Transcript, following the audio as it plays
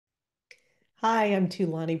Hi, I'm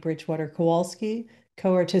Tulani Bridgewater-Kowalski,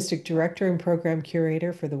 co-artistic director and program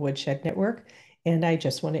curator for the Woodshed Network, and I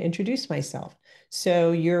just want to introduce myself.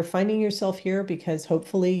 So you're finding yourself here because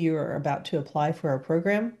hopefully you are about to apply for our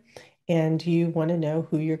program and you want to know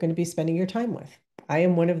who you're going to be spending your time with. I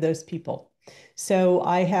am one of those people. So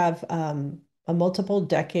I have a multiple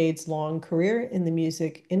decades long career in the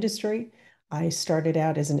music industry. I started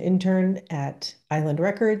out as an intern at Island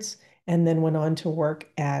Records and then went on to work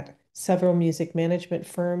at several music management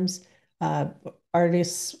firms. Uh,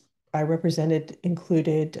 Artists I represented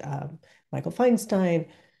included Michael Feinstein,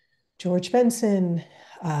 George Benson,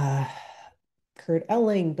 uh, Kurt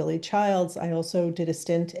Elling, Billy Childs. I also did a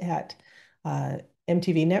stint at uh,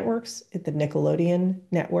 MTV Networks at the Nickelodeon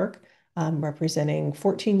Network, representing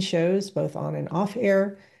 14 shows, both on and off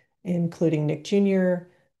air, including Nick Jr.,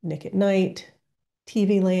 Nick at Night,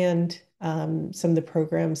 TV Land. Some of the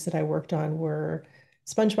programs that I worked on were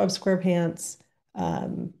SpongeBob SquarePants,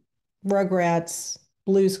 um, Rugrats,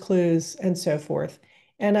 Blues Clues, and so forth.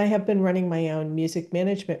 And I have been running my own music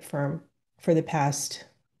management firm for the past,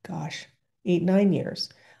 gosh, 8, 9 years.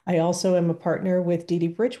 I also am a partner with Dee Dee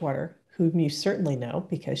Bridgewater, whom you certainly know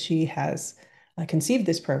because she has conceived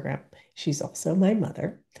this program. She's also my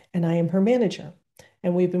mother, and I am her manager.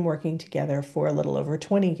 And we've been working together for a little over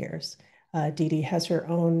 20 years. Dee Dee has her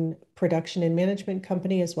own production and management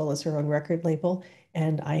company as well as her own record label,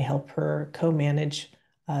 and I help her co-manage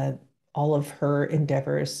uh, all of her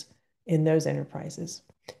endeavors in those enterprises.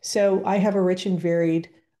 So I have a rich and varied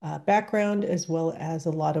background as well as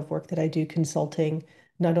a lot of work that I do consulting,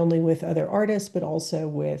 not only with other artists, but also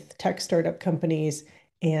with tech startup companies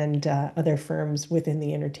and other firms within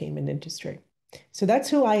the entertainment industry. So that's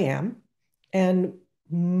who I am. And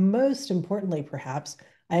most importantly, perhaps,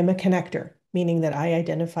 I am a connector, meaning that I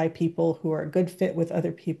identify people who are a good fit with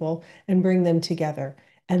other people and bring them together.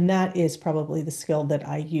 And that is probably the skill that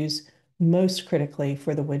I use most critically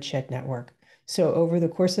for the Woodshed Network. So over the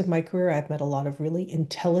course of my career, I've met a lot of really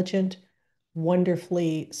intelligent,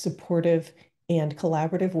 wonderfully supportive, and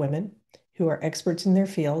collaborative women who are experts in their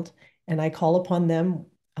field. And I call upon them,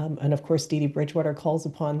 and of course, Dee Dee Bridgewater calls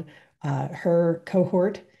upon her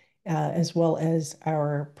cohort, as well as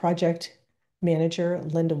our project manager,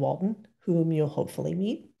 Linda Walton, whom you'll hopefully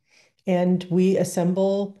meet. And we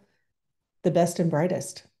assemble the best and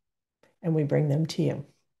brightest, and we bring them to you.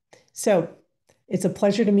 So it's a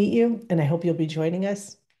pleasure to meet you, and I hope you'll be joining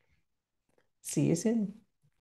us. See you soon.